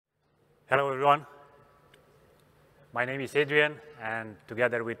Hello, everyone. My name is Adrian, and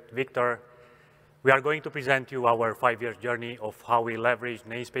together with Victor, we are going to present you our 5-year journey of how we leverage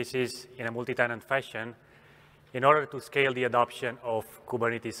namespaces in a multi-tenant fashion in order to scale the adoption of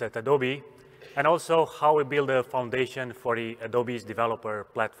Kubernetes at Adobe, and also how we build a foundation for the Adobe's developer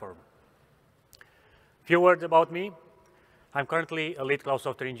platform. Few words about me. I'm currently a lead cloud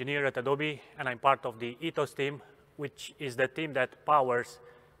software engineer at Adobe, and I'm part of the Ethos team, which is the team that powers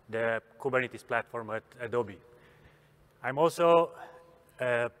the Kubernetes platform at Adobe. I'm also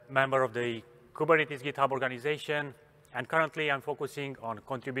a member of the Kubernetes GitHub organization, and currently I'm focusing on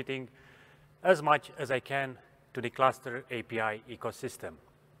contributing as much as I can to the cluster API ecosystem.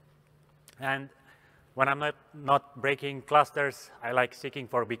 And when I'm not breaking clusters, I like seeking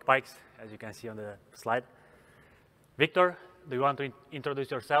for big pikes, as you can see on the slide. Victor, do you want to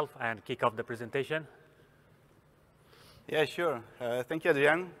introduce yourself and kick off the presentation? Yeah, sure. Thank you,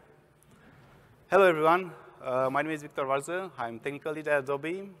 Adrian. Hello, everyone. My name is Victor Varza. I'm technical lead at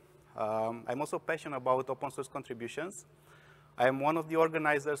Adobe. I'm also passionate about open source contributions. I am one of the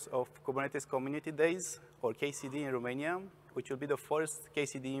organizers of Kubernetes Community Days, or KCD in Romania, which will be the first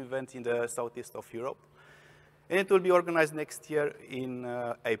KCD event in the southeast of Europe. And it will be organized next year in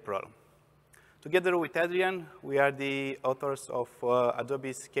April. Together with Adrian, we are the authors of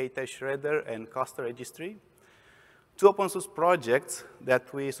Adobe's K-Test Shredder and Cluster Registry, two open source projects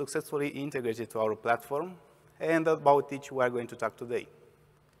that we successfully integrated to our platform, and about which we are going to talk today.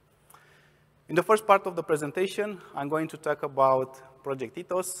 In the first part of the presentation, I'm going to talk about Project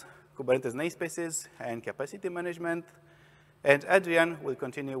Ethos, Kubernetes Namespaces, and capacity management. And Adrian will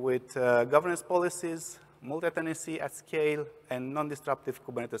continue with governance policies, multi-tenancy at scale, and non-disruptive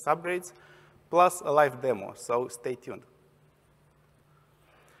Kubernetes upgrades, plus a live demo, so stay tuned.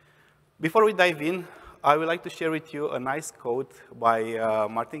 Before we dive in, I would like to share with you a nice quote by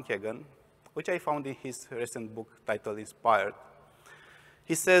Martin Kagan, which I found in his recent book titled Inspired.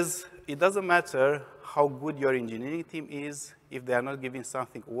 He says, "It doesn't matter how good your engineering team is if they are not giving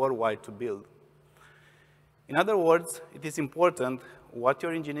something worthwhile to build." In other words, it is important what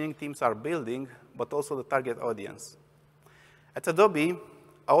your engineering teams are building, but also the target audience. At Adobe,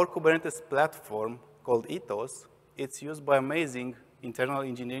 our Kubernetes platform called Ethos, it's used by amazing internal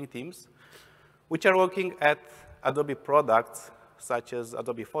engineering teams, which are working at Adobe products such as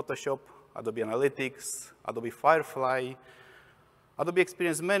Adobe Photoshop, Adobe Analytics, Adobe Firefly, Adobe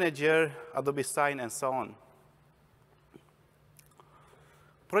Experience Manager, Adobe Sign, and so on.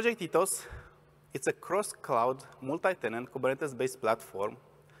 Project Ethos, it's a cross-cloud, multi-tenant, Kubernetes-based platform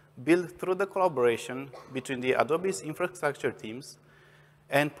built through the collaboration between the Adobe's infrastructure teams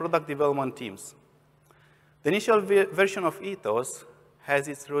and product development teams. The initial version of Ethos has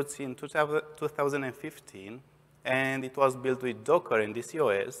its roots in 2015, and it was built with Docker and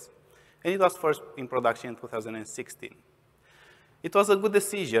DCOS, and it was first in production in 2016. It was a good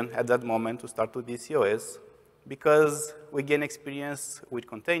decision at that moment to start with DCOS because we gained experience with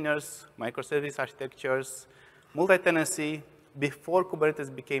containers, microservice architectures, multi-tenancy before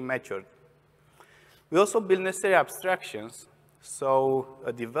Kubernetes became matured. We also built necessary abstractions so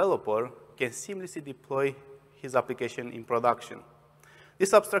a developer can seamlessly deploy his application in production.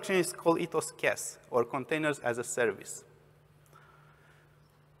 This abstraction is called Ethos CAS, or Containers as a Service.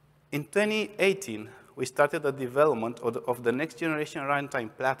 In 2018, we started the development of the next generation runtime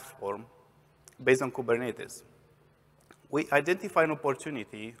platform based on Kubernetes. We identified an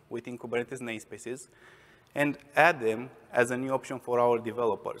opportunity within Kubernetes namespaces and add them as a new option for our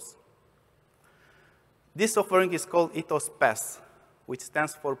developers. This offering is called Ethos PaaS, which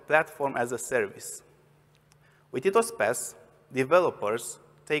stands for Platform as a Service. With Ethos PaaS, developers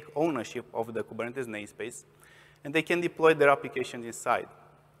take ownership of the Kubernetes namespace, and they can deploy their applications inside.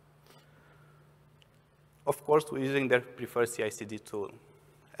 Of course, we're using their preferred CI/CD tool.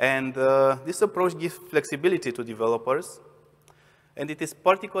 And this approach gives flexibility to developers, and it is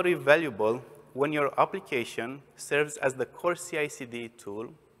particularly valuable when your application serves as the core CI/CD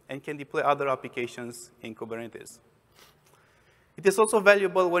tool and can deploy other applications in Kubernetes. It is also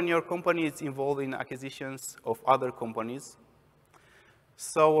valuable when your company is involved in acquisitions of other companies.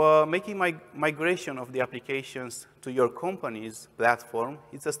 So making migration of the applications to your company's platform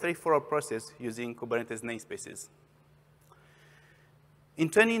is a straightforward process using Kubernetes namespaces. In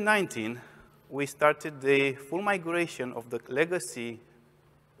 2019, we started the full migration of the legacy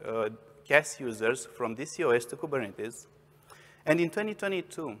CAS users from DCOS to Kubernetes. And in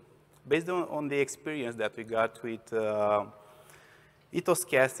 2022, based on the experience that we got with Ethos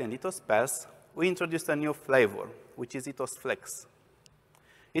CAS and Ethos PaaS, we introduced a new flavor, which is Ethos Flex.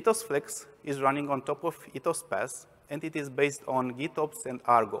 Ethos Flex is running on top of Ethos PaaS, and it is based on GitOps and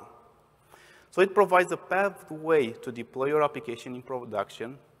Argo. So it provides a pathway to deploy your application in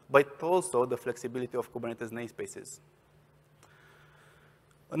production, but also the flexibility of Kubernetes namespaces.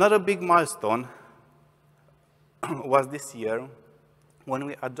 Another big milestone was this year when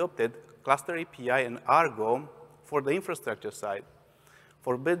we adopted Cluster API and Argo for the infrastructure side,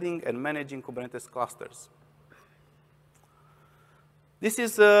 for building and managing Kubernetes clusters. This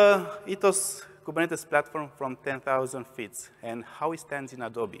is Ethos Kubernetes platform from 10,000 feet and how it stands in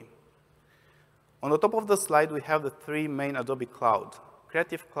Adobe. On the top of the slide, we have the three main Adobe Cloud: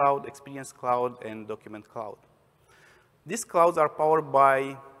 Creative Cloud, Experience Cloud, and Document Cloud. These clouds are powered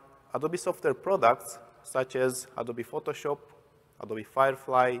by Adobe software products such as Adobe Photoshop, Adobe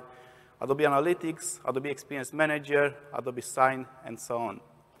Firefly, Adobe Analytics, Adobe Experience Manager, Adobe Sign, and so on.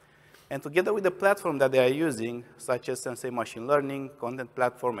 And together with the platform that they are using, such as Sensei Machine Learning, Content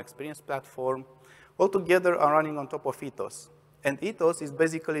Platform, Experience Platform, all together are running on top of Ethos. And Ethos is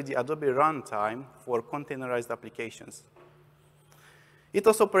basically the Adobe runtime for containerized applications.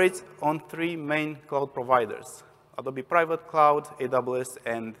 Ethos operates on three main cloud providers: Adobe Private Cloud, AWS,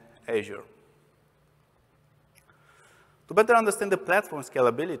 and Azure. To better understand the platform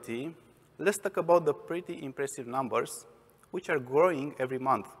scalability, let's talk about the pretty impressive numbers, which are growing every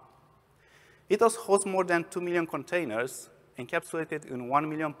month. Ethos hosts more than 2 million containers encapsulated in 1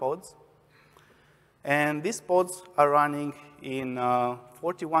 million pods. And these pods are running in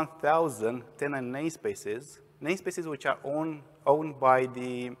 41,000 tenant namespaces, namespaces which are owned by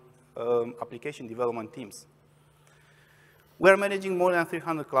the application development teams. We are managing more than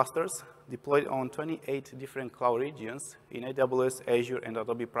 300 clusters deployed on 28 different cloud regions in AWS, Azure, and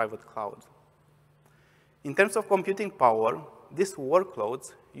Adobe Private Cloud. In terms of computing power, these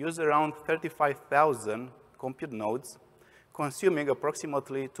workloads use around 35,000 compute nodes, consuming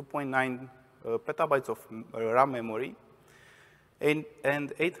approximately 2.9 petabytes of RAM memory and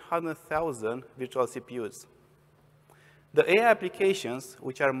 800,000 virtual CPUs. The AI applications,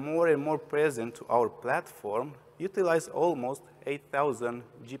 which are more and more present to our platform, utilize almost 8,000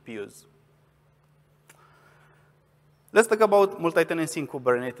 GPUs. Let's talk about multi-tenancy in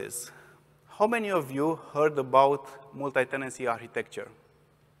Kubernetes. How many of you heard about multi-tenancy architecture?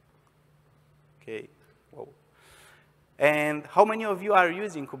 Okay, whoa. And how many of you are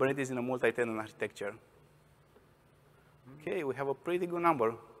using Kubernetes in a multi-tenant architecture? Okay, we have a pretty good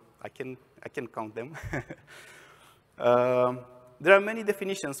number. I can count them. There are many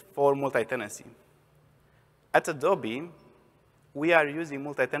definitions for multi-tenancy. At Adobe, we are using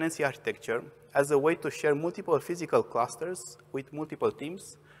multi-tenancy architecture as a way to share multiple physical clusters with multiple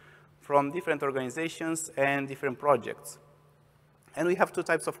teams from different organizations and different projects. And we have two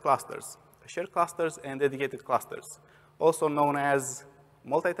types of clusters: shared clusters and dedicated clusters, also known as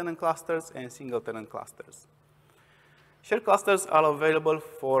multi-tenant clusters and single-tenant clusters. Shared clusters are available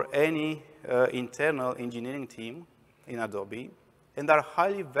for any internal engineering team in Adobe and are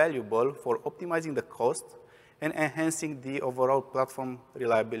highly valuable for optimizing the cost and enhancing the overall platform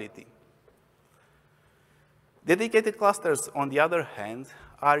reliability. Dedicated clusters, on the other hand,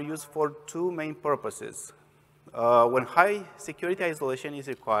 are used for two main purposes. When high security isolation is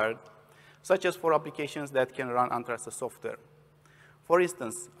required, such as for applications that can run untrusted software. For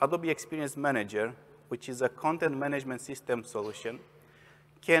instance, Adobe Experience Manager, which is a content management system solution,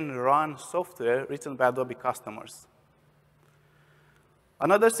 can run software written by Adobe customers.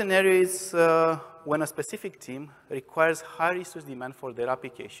 Another scenario is when a specific team requires high resource demand for their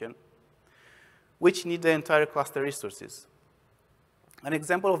application, which need the entire cluster resources. An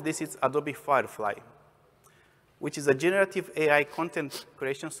example of this is Adobe Firefly, which is a generative AI content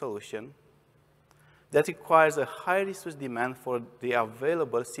creation solution that requires a high resource demand for the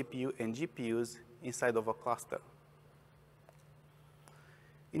available CPU and GPUs inside of a cluster.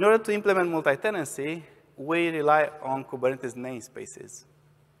 In order to implement multi-tenancy, we rely on Kubernetes namespaces.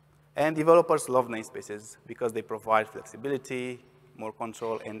 And developers love namespaces because they provide flexibility, more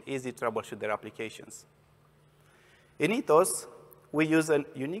control, and easy to troubleshoot their applications. In Ethos, we use a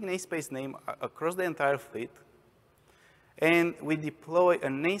unique namespace name across the entire fleet, and we deploy a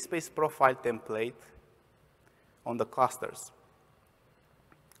namespace profile template on the clusters.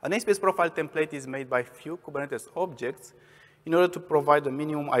 A namespace profile template is made by few Kubernetes objects in order to provide a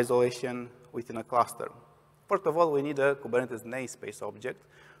minimum isolation within a cluster. First of all, we need a Kubernetes namespace object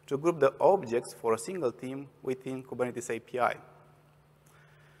to group the objects for a single team within Kubernetes API.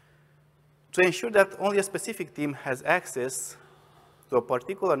 To ensure that only a specific team has access to a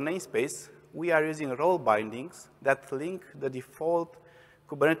particular namespace, we are using role bindings that link the default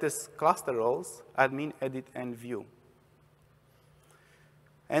Kubernetes cluster roles, admin, edit, and view.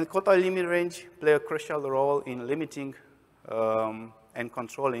 And quota limit range play a crucial role in limiting and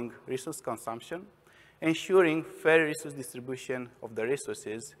controlling resource consumption, ensuring fair resource distribution of the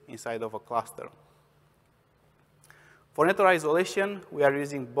resources inside of a cluster. For network isolation, we are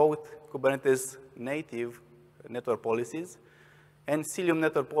using both Kubernetes native network policies and Cilium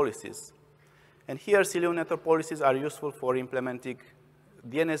network policies. And here, Cilium network policies are useful for implementing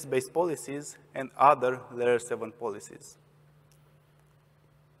DNS-based policies and other layer 7 policies.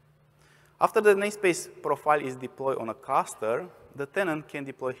 After the namespace profile is deployed on a cluster, the tenant can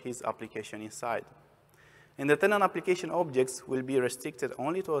deploy his application inside. And the tenant application objects will be restricted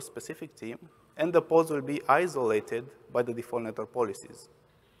only to a specific team, and the pods will be isolated by the default network policies.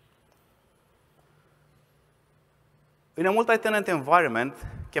 In a multi-tenant environment,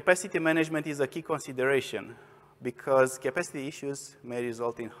 capacity management is a key consideration because capacity issues may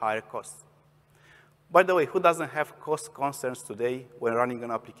result in higher costs. By the way, who doesn't have cost concerns today when running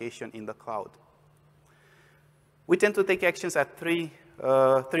an application in the cloud? We tend to take actions at three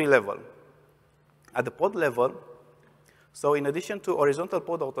levels. At the pod level, so in addition to horizontal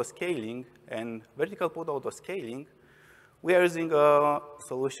pod autoscaling and vertical pod autoscaling, we are using a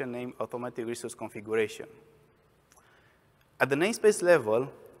solution named automatic resource configuration. At the namespace level,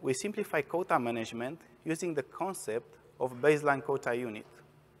 we simplify quota management using the concept of baseline quota unit.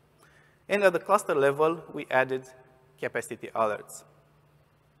 And at the cluster level, we added capacity alerts.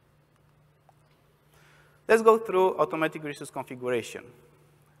 Let's go through automatic resource configuration.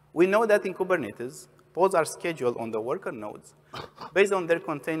 We know that in Kubernetes, pods are scheduled on the worker nodes based on their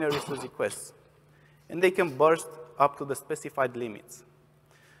container resource requests, and they can burst up to the specified limits.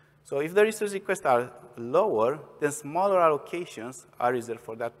 So if the resource requests are lower, then smaller allocations are reserved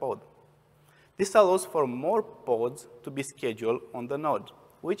for that pod. This allows for more pods to be scheduled on the node,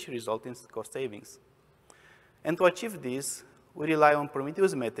 which results in cost savings. And to achieve this, we rely on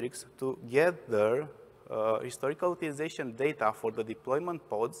Prometheus metrics to gather historical utilization data for the deployment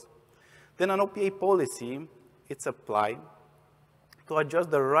pods. Then an OPA policy is applied to adjust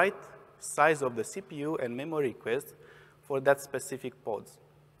the right size of the CPU and memory request for that specific pods.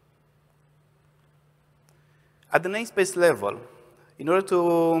 At the namespace level, in order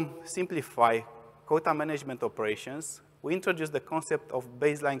to simplify quota management operations, we introduce the concept of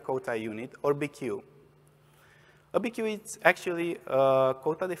baseline quota unit, or BQ. A BQ is actually a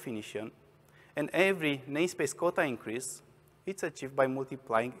quota definition, and every namespace quota increase is achieved by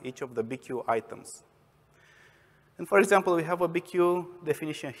multiplying each of the BQ items. And for example, we have a BQ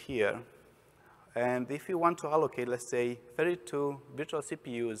definition here. And if you want to allocate, let's say, 32 virtual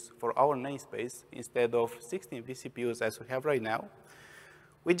CPUs for our namespace instead of 16 vCPUs as we have right now,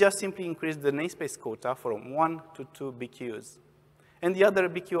 we just simply increase the namespace quota from 1 to 2 BQs. And the other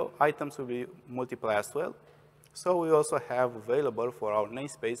BQ items will be multiplied as well. So we also have available for our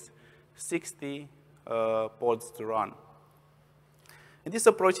namespace 60 pods to run. And this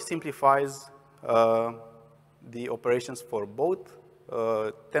approach simplifies the operations for both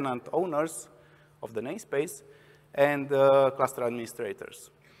tenant owners of the namespace and cluster administrators.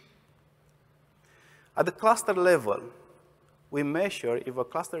 At the cluster level, we measure if a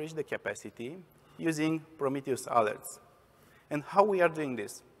cluster reaches the capacity using Prometheus alerts. And how we are doing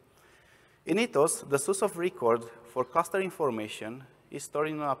this? In Ethos, the source of record for cluster information is stored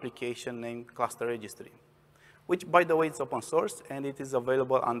in an application named Cluster Registry, which, by the way, is open source, and it is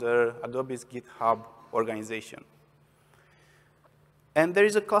available under Adobe's GitHub organization. And there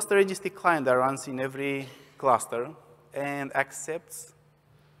is a cluster registry client that runs in every cluster and accepts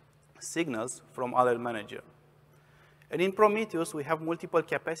signals from Alert Manager. And in Prometheus, we have multiple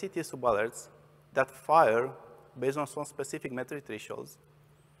capacity subalerts that fire based on some specific metric thresholds.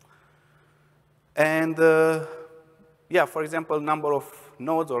 And yeah, for example, number of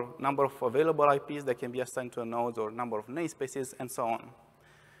nodes or number of available IPs that can be assigned to a node or number of namespaces and so on.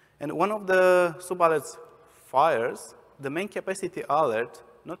 And one of the subalerts fires, the main capacity alert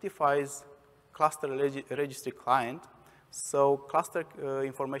notifies cluster registry client, so cluster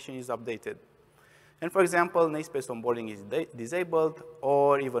information is updated. And for example, namespace onboarding is disabled,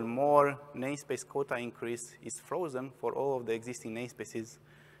 or even more, namespace quota increase is frozen for all of the existing namespaces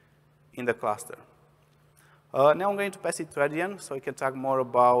in the cluster. Now I'm going to pass it to Adrian, so he can talk more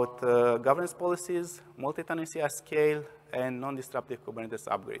about governance policies, multi-tenancy at scale, and non-disruptive Kubernetes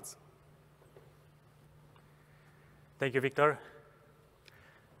upgrades. Thank you, Victor.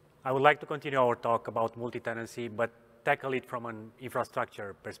 I would like to continue our talk about multi-tenancy, but tackle it from an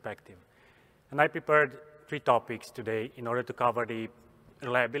infrastructure perspective. And I prepared 3 topics today in order to cover the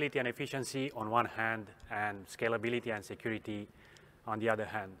reliability and efficiency on one hand, and scalability and security on the other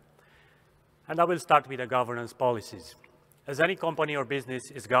hand. And I will start with the governance policies. As any company or business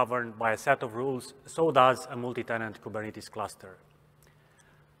is governed by a set of rules, so does a multi-tenant Kubernetes cluster.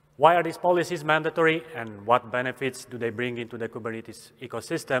 Why are these policies mandatory, and what benefits do they bring into the Kubernetes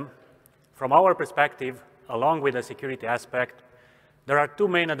ecosystem? From our perspective, along with the security aspect, there are two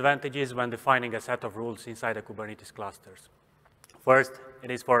main advantages when defining a set of rules inside the Kubernetes clusters. First, it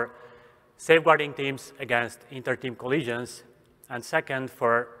is for safeguarding teams against inter-team collisions, and second,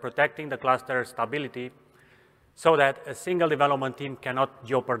 for protecting the cluster stability so that a single development team cannot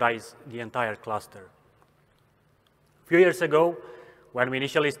jeopardize the entire cluster. A few years ago, when we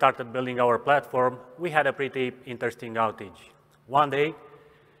initially started building our platform, we had a pretty interesting outage. One day,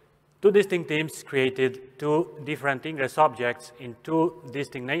 two distinct teams created two different ingress objects in two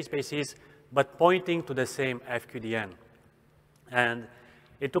distinct namespaces, but pointing to the same FQDN. And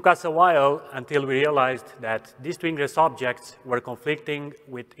it took us a while until we realized that these two ingress objects were conflicting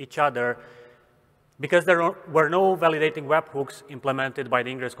with each other because there were no validating webhooks implemented by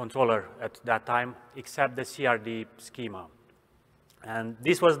the ingress controller at that time, except the CRD schema. And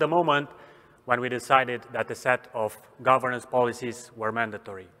this was the moment when we decided that a set of governance policies were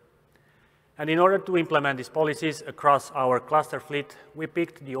mandatory. And in order to implement these policies across our cluster fleet, we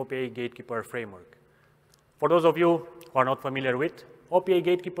picked the OPA Gatekeeper framework. For those of you who are not familiar with, OPA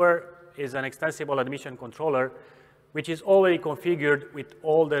Gatekeeper is an extensible admission controller which is already configured with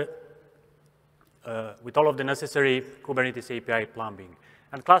all of the necessary Kubernetes API plumbing.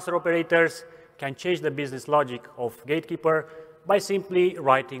 And cluster operators can change the business logic of Gatekeeper by simply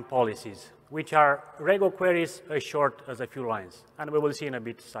writing policies, which are Rego queries as short as a few lines. And we will see in a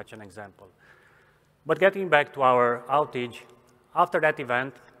bit such an example. But getting back to our outage, after that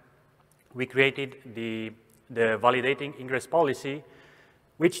event, we created the validating ingress policy,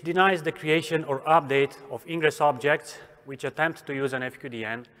 which denies the creation or update of ingress objects which attempt to use an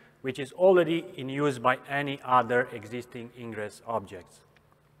FQDN, which is already in use by any other existing ingress objects.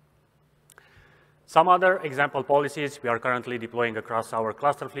 Some other example policies we are currently deploying across our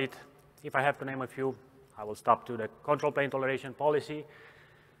cluster fleet. If I have to name a few, I will stop to the control plane toleration policy,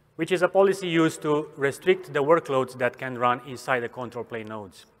 which is a policy used to restrict the workloads that can run inside the control plane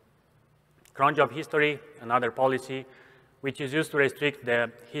nodes. Cron job history, another policy, which is used to restrict the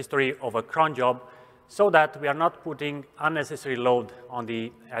history of a cron job so that we are not putting unnecessary load on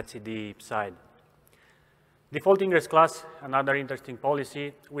the etcd side. Default ingress class, another interesting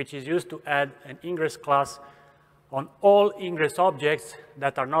policy, which is used to add an ingress class on all ingress objects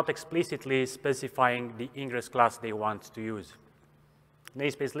that are not explicitly specifying the ingress class they want to use.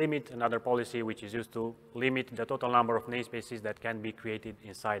 Namespace limit, another policy which is used to limit the total number of namespaces that can be created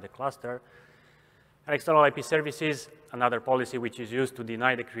inside the cluster. And external IP services, another policy which is used to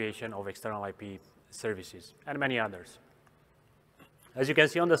deny the creation of external IP services, and many others. As you can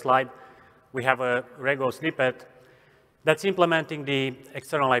see on the slide, we have a Rego snippet that's implementing the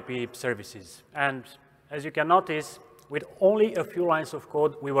external IP services. And as you can notice, with only a few lines of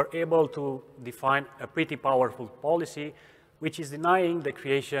code, we were able to define a pretty powerful policy which is denying the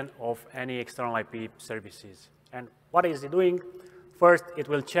creation of any external IP services. And what is it doing? First, it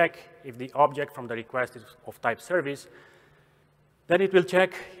will check if the object from the request is of type service. Then it will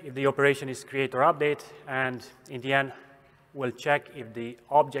check if the operation is create or update. And in the end, we'll check if the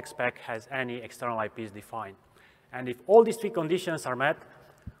object spec has any external IPs defined. And if all these three conditions are met,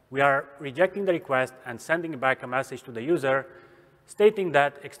 we are rejecting the request and sending back a message to the user stating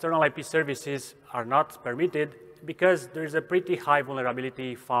that external IP services are not permitted because there is a pretty high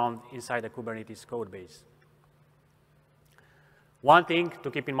vulnerability found inside the Kubernetes code base. One thing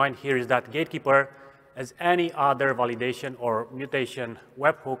to keep in mind here is that Gatekeeper, as any other validation or mutation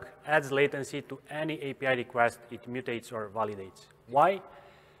webhook, adds latency to any API request it mutates or validates. Why?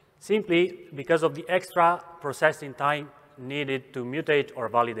 Simply because of the extra processing time needed to mutate or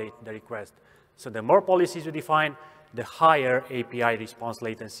validate the request. So the more policies you define, the higher API response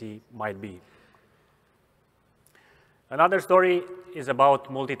latency might be. Another story is about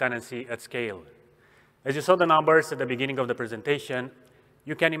multi-tenancy at scale. As you saw the numbers at the beginning of the presentation,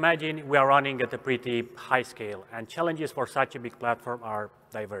 you can imagine we are running at a pretty high scale, and challenges for such a big platform are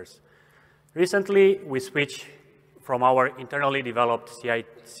diverse. Recently, we switched from our internally developed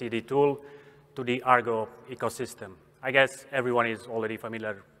CI/CD tool to the Argo ecosystem. I guess everyone is already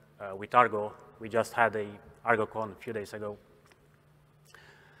familiar with Argo. We just had a ArgoCon a few days ago.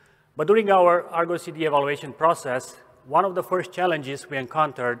 But during our Argo CD evaluation process, one of the first challenges we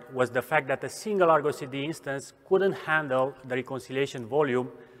encountered was the fact that a single Argo CD instance couldn't handle the reconciliation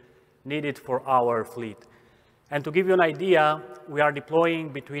volume needed for our fleet. And to give you an idea, we are deploying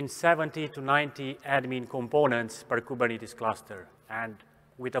between 70 to 90 admin components per Kubernetes cluster. And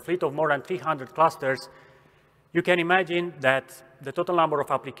with a fleet of more than 300 clusters, you can imagine that the total number of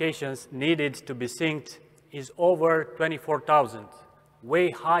applications needed to be synced is over 24,000.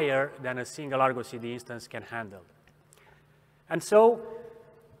 way higher than a single Argo CD instance can handle. And so,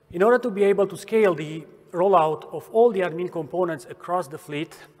 in order to be able to scale the rollout of all the admin components across the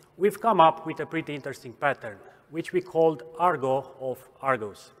fleet, we've come up with a pretty interesting pattern, which we called Argo of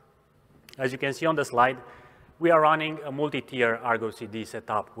Argos. As you can see on the slide, we are running a multi-tier Argo CD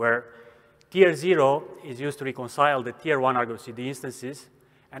setup, where tier 0 is used to reconcile the tier 1 Argo CD instances,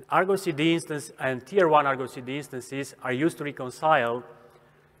 and Argo CD instance and tier 1 Argo CD instances are used to reconcile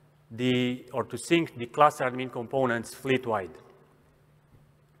or to sync the cluster admin components fleet-wide.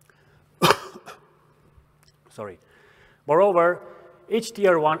 Sorry. Moreover, each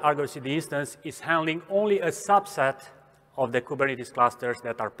tier 1 Argo CD instance is handling only a subset of the Kubernetes clusters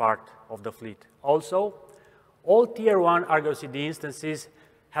that are part of the fleet. Also, all tier 1 Argo CD instances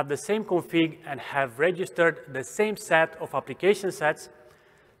have the same config and have registered the same set of application sets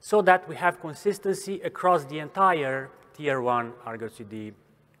so that we have consistency across the entire tier 1 Argo CD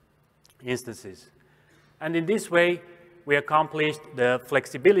instances. And in this way, we accomplished the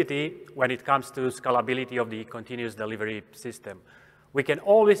flexibility when it comes to scalability of the continuous delivery system. We can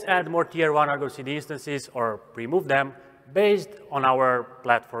always add more tier 1 Argo CD instances or remove them based on our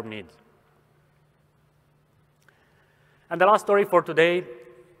platform needs. And the last story for today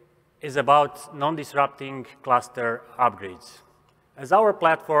is about non-disrupting cluster upgrades. As our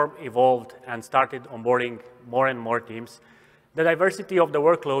platform evolved and started onboarding more and more teams, the diversity of the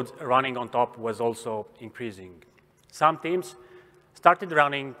workloads running on top was also increasing. Some teams started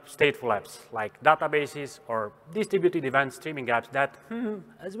running stateful apps like databases or distributed event streaming apps that,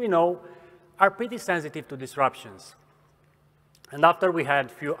 as we know, are pretty sensitive to disruptions. And after we had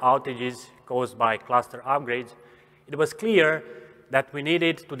few outages caused by cluster upgrades, it was clear that we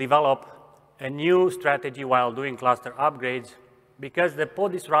needed to develop a new strategy while doing cluster upgrades because the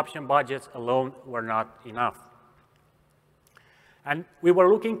pod disruption budgets alone were not enough. And we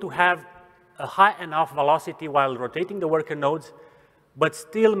were looking to have a high enough velocity while rotating the worker nodes, but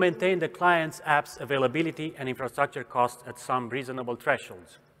still maintain the client's app's availability and infrastructure costs at some reasonable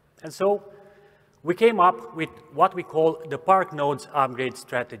thresholds. And so we came up with what we call the Park Nodes upgrade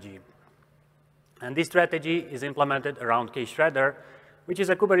strategy. And this strategy is implemented around KShredder, which is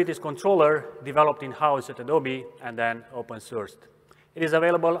a Kubernetes controller developed in-house at Adobe and then open sourced. It is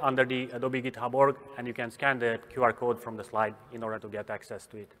available under the Adobe GitHub org, and you can scan the QR code from the slide in order to get access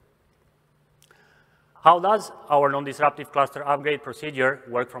to it. How does our non-disruptive cluster upgrade procedure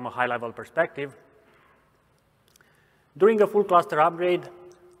work from a high-level perspective? During a full cluster upgrade,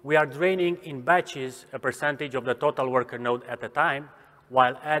 we are draining in batches a percentage of the total worker node at a time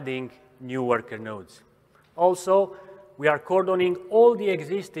while adding new worker nodes. Also, we are cordoning all the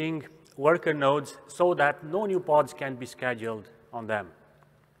existing worker nodes so that no new pods can be scheduled on them.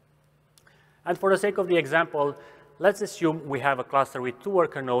 And for the sake of the example, let's assume we have a cluster with 2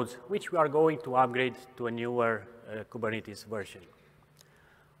 worker nodes, which we are going to upgrade to a newer Kubernetes version.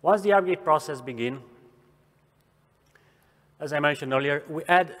 Once the upgrade process begins, as I mentioned earlier, we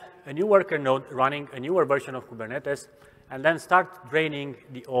add a new worker node running a newer version of Kubernetes, and then start draining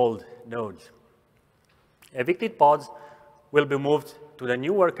the old nodes. Evicted pods will be moved to the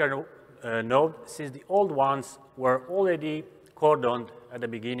new worker node since the old ones were already cordoned at the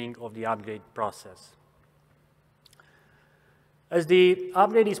beginning of the upgrade process. As the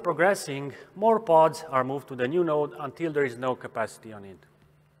upgrade is progressing, more pods are moved to the new node until there is no capacity on it.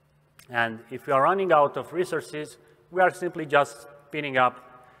 And if we are running out of resources, we are simply just spinning up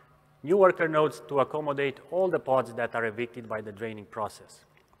new worker nodes to accommodate all the pods that are evicted by the draining process.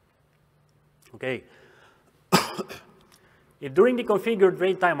 Okay. If during the configured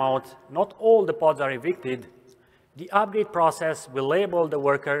drain timeout, not all the pods are evicted, the upgrade process will label the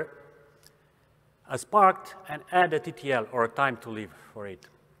worker as parked and add a TTL, or a time to live, for it.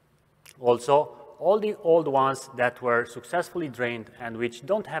 Also, all the old ones that were successfully drained and which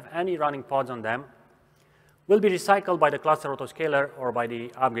don't have any running pods on them will be recycled by the cluster autoscaler or by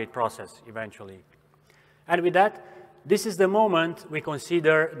the upgrade process eventually. And with that, this is the moment we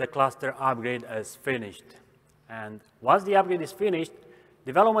consider the cluster upgrade as finished. And once the upgrade is finished,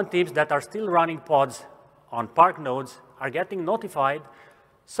 development teams that are still running pods on Park nodes are getting notified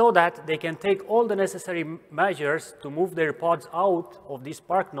so that they can take all the necessary measures to move their pods out of these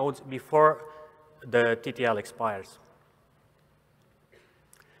Park nodes before the TTL expires.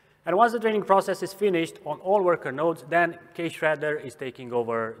 And once the draining process is finished on all worker nodes, then KShredder is taking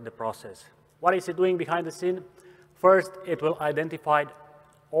over the process. What is it doing behind the scene? First, it will identify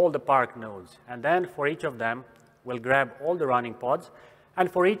all the Park nodes, and then for each of them, we'll grab all the running pods,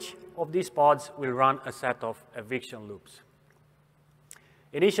 and for each of these pods, we'll run a set of eviction loops.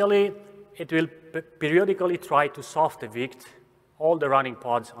 Initially, it will periodically try to soft evict all the running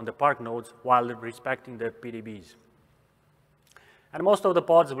pods on the park nodes while respecting the PDBs. And most of the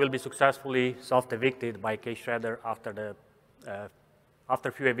pods will be successfully soft evicted by KShredder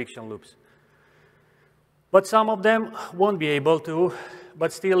after few eviction loops. But some of them won't be able to,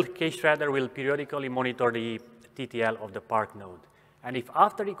 but still KShredder will periodically monitor the TTL of the park node. And if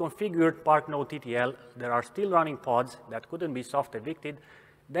after the configured park node TTL, there are still running pods that couldn't be soft evicted,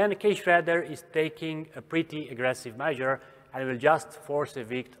 then KShredder is taking a pretty aggressive measure and will just force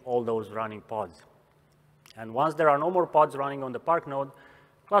evict all those running pods. And once there are no more pods running on the park node,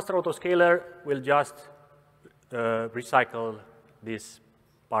 cluster autoscaler will just recycle this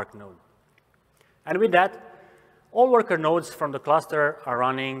park node. And with that, all worker nodes from the cluster are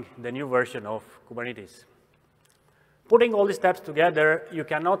running the new version of Kubernetes. Putting all these steps together, you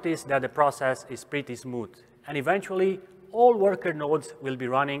can notice that the process is pretty smooth. And eventually, all worker nodes will be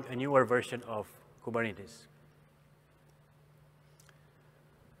running a newer version of Kubernetes.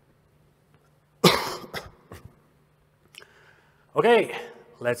 Okay,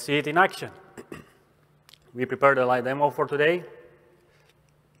 let's see it in action. We prepared a live demo for today,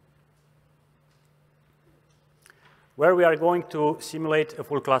 where we are going to simulate a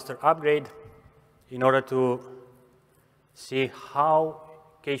full cluster upgrade in order to see how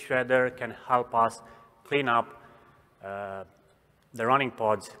KShredder can help us clean up the running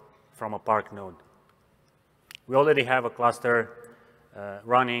pods from a park node. We already have a cluster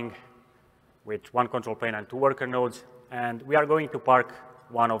running with one control plane and 2 worker nodes, and we are going to park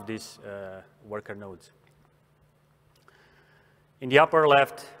one of these worker nodes. In the upper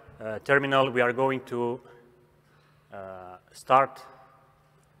left terminal, we are going to start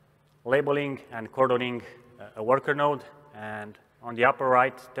labeling and cordoning a worker node, and on the upper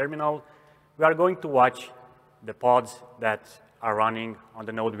right terminal, we are going to watch the pods that are running on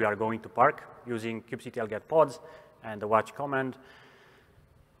the node we are going to park using kubectl get pods and the watch command.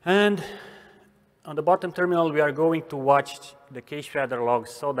 And on the bottom terminal, we are going to watch the KShredder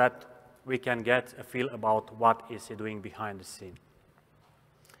logs so that we can get a feel about what is it doing behind the scene.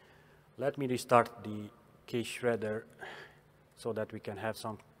 Let me restart the KShredder so that we can have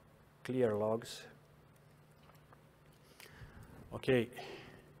some clear logs. Okay,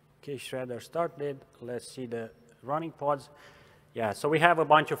 KShredder started. Let's see the running pods. Yeah, so we have a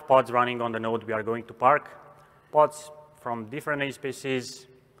bunch of pods running on the node we are going to park. Pods from different namespaces,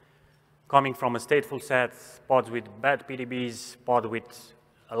 coming from a stateful set, pods with bad PDBs, pod with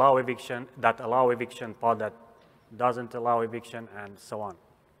allow eviction, pod that doesn't allow eviction, and so on.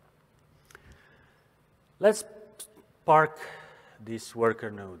 Let's park this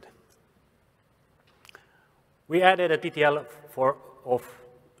worker node. We added a TTL of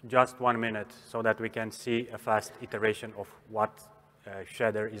just 1 minute so that we can see a fast iteration of what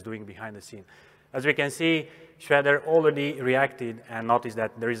Shredder is doing behind the scene. As we can see, Shredder already reacted and noticed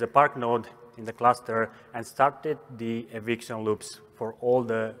that there is a park node in the cluster and started the eviction loops for all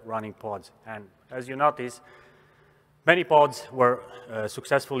the running pods. And as you notice, many pods were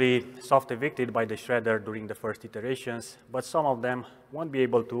successfully soft evicted by the Shredder during the first iterations, but some of them won't be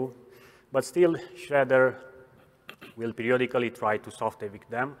able to. But still, Shredder will periodically try to soft evict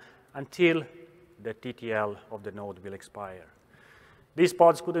them until the TTL of the node will expire. These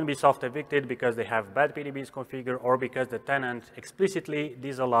pods couldn't be soft evicted because they have bad PDBs configured or because the tenant explicitly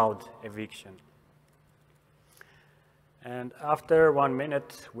disallowed eviction. And after 1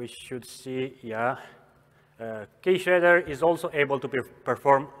 minute, we should see, yeah, KShredder is also able to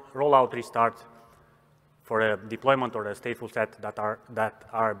perform rollout restart for a deployment or a stateful set that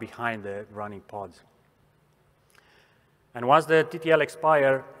are behind the running pods. And once the TTL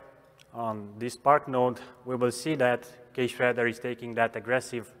expire on this park node, we will see that KShredder is taking that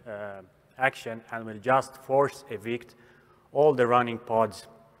aggressive action and will just force evict all the running pods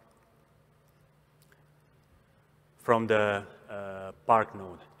from the park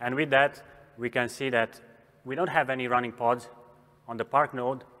node. And with that, we can see that we don't have any running pods on the park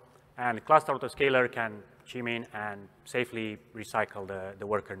node, and cluster autoscaler can chime in and safely recycle the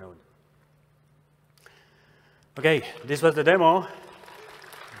worker node. Okay, this was the demo.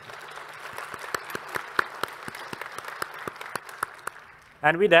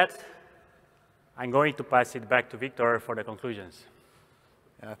 And with that, I'm going to pass it back to Victor for the conclusions.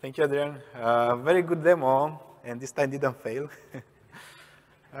 Thank you, Adrian. Very good demo, and this time didn't fail.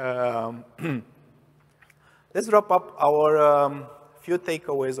 Let's wrap up our few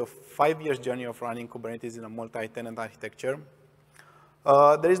takeaways of 5 years journey of running Kubernetes in a multi-tenant architecture.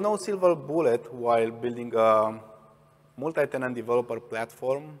 There is no silver bullet while building a multi-tenant developer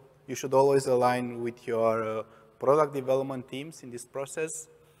platform. You should always align with your product development teams in this process.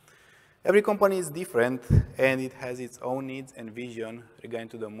 Every company is different, and it has its own needs and vision regarding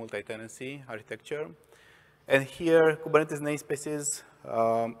to the multi-tenancy architecture. And here, Kubernetes namespaces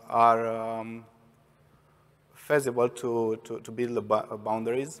are feasible to build the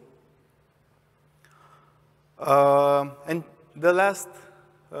boundaries. And the last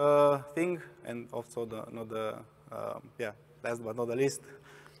thing, and also last but not the least,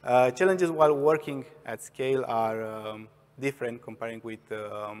 challenges while working at scale are different comparing with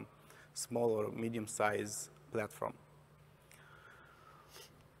small or medium-sized platform.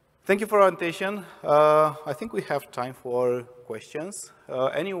 Thank you for your attention. I think we have time for questions.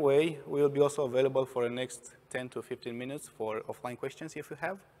 Anyway, we will be also available for the next 10 to 15 minutes for offline questions if you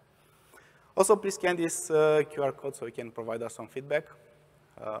have. Also, please scan this QR code so you can provide us some feedback.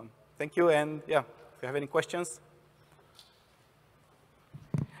 Thank you, and yeah, if you have any questions.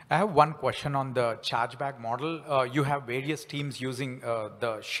 I have one question on the chargeback model. You have various teams using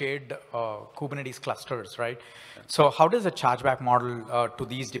the shared Kubernetes clusters, right? So how does the chargeback model to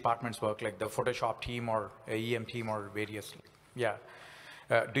these departments work, like the Photoshop team or EM team or various? Yeah.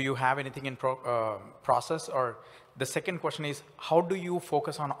 Do you have anything in process? Or the second question is, how do you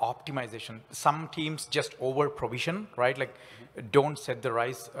focus on optimization? Some teams just over provision, right? Like don't set the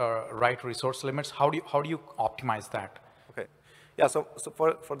right resource limits. How do you optimize that? Okay. Yeah, so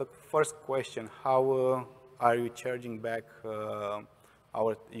for the first question, how are you charging back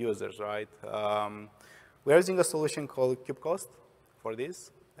our users, right? We're using a solution called KubeCost for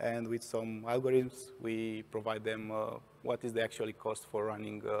this, and with some algorithms, we provide them what is the actual cost for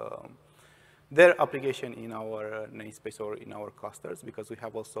running their application in our namespace or in our clusters, because we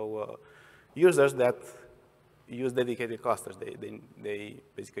have also users that use dedicated clusters. They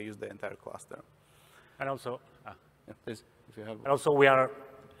basically use the entire cluster. And also, yeah, please. And also, we are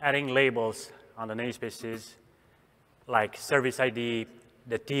adding labels on the namespaces, like service ID,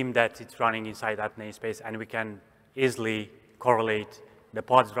 the team that it's running inside that namespace, and we can easily correlate the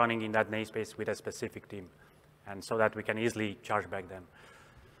pods running in that namespace with a specific team, and so that we can easily charge back them.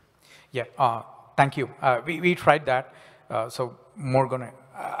 Yeah, thank you. We tried that, so more gonna.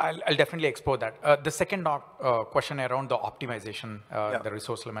 I'll definitely explore that. The second question around the optimization, the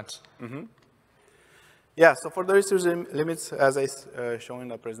resource limits. Mm-hmm. Yeah, so for the resource limits, as I shown in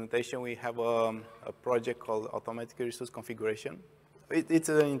the presentation, we have a project called Automatic Resource Configuration. It's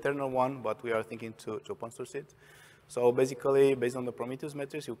an internal one, but we are thinking to open source it. So basically, based on the Prometheus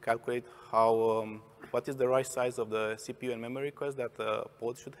metrics, you calculate what is the right size of the CPU and memory request that a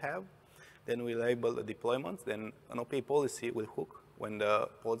pod should have. Then we label the deployments. Then an OPA policy will hook when the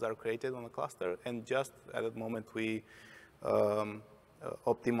pods are created on a cluster. And just at that moment, we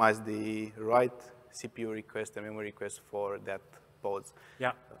optimize the right CPU request and memory request for that pods.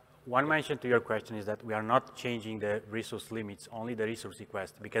 Yeah, one mention to your question is that we are not changing the resource limits, only the resource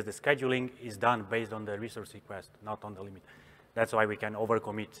request, because the scheduling is done based on the resource request, not on the limit. That's why we can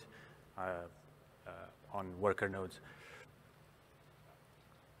overcommit on worker nodes.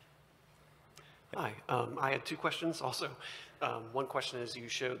 Hi, I had two questions also. One question is you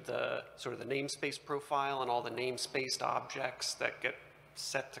showed the sort of the namespace profile and all the namespaced objects that get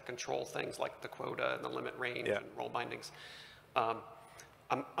set to control things like the quota and the limit range and role bindings.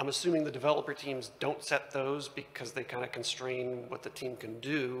 I'm assuming the developer teams don't set those because they kind of constrain what the team can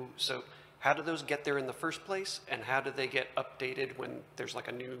do. So how do those get there in the first place, and how do they get updated when there's like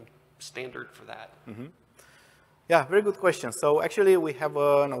a new standard for that? Mm-hmm. Yeah, very good question. So actually we have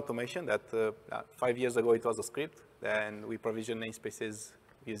an automation that 5 years ago it was a script, and we provision namespaces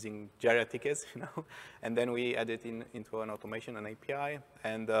using Jira tickets, and then we add it into an automation, an API,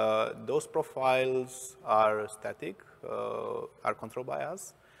 and those profiles are static, are controlled by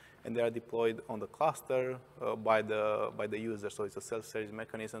us, and they are deployed on the cluster by the user. So it's a self-service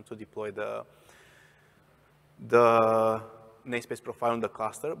mechanism to deploy the namespace profile on the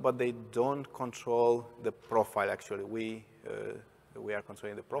cluster, but they don't control the profile. Actually, we are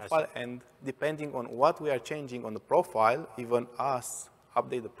controlling the profile, and depending on what we are changing on the profile, even us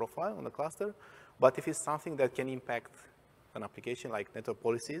update the profile on the cluster. But if it's something that can impact an application like network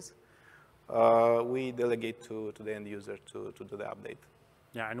policies, we delegate to the end user to do the update.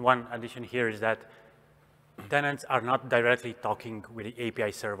 Yeah, and one addition here is that tenants are not directly talking with the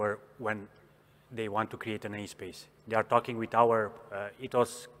API server when they want to create a namespace. They are talking with our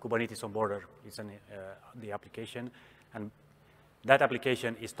Ethos Kubernetes Onboarder. It's the application, and that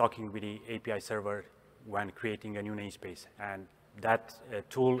application is talking with the API server when creating a new namespace. And that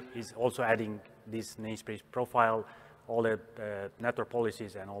tool is also adding this namespace profile, all the network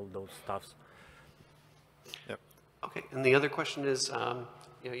policies and all those stuffs. Yep. Okay, and the other question is,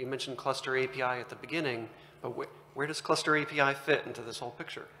 you mentioned cluster API at the beginning, but Where does Cluster API fit into this whole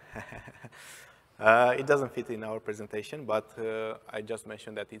picture? It doesn't fit in our presentation, but I just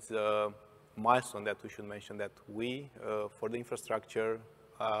mentioned that it's a milestone that we should mention that we, for the infrastructure,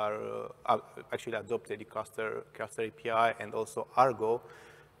 are actually adopted the cluster API and also Argo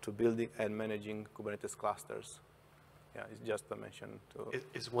to building and managing Kubernetes clusters. Yeah, it's just a mention to.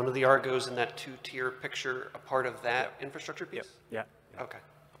 Is one of the Argos in that two-tier picture a part of that infrastructure piece? Yeah. Okay,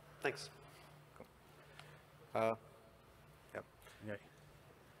 thanks. Yeah.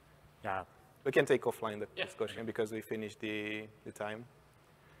 Yeah. We can take offline the discussion because we finished the time.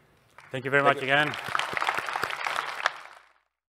 Thank you very much again.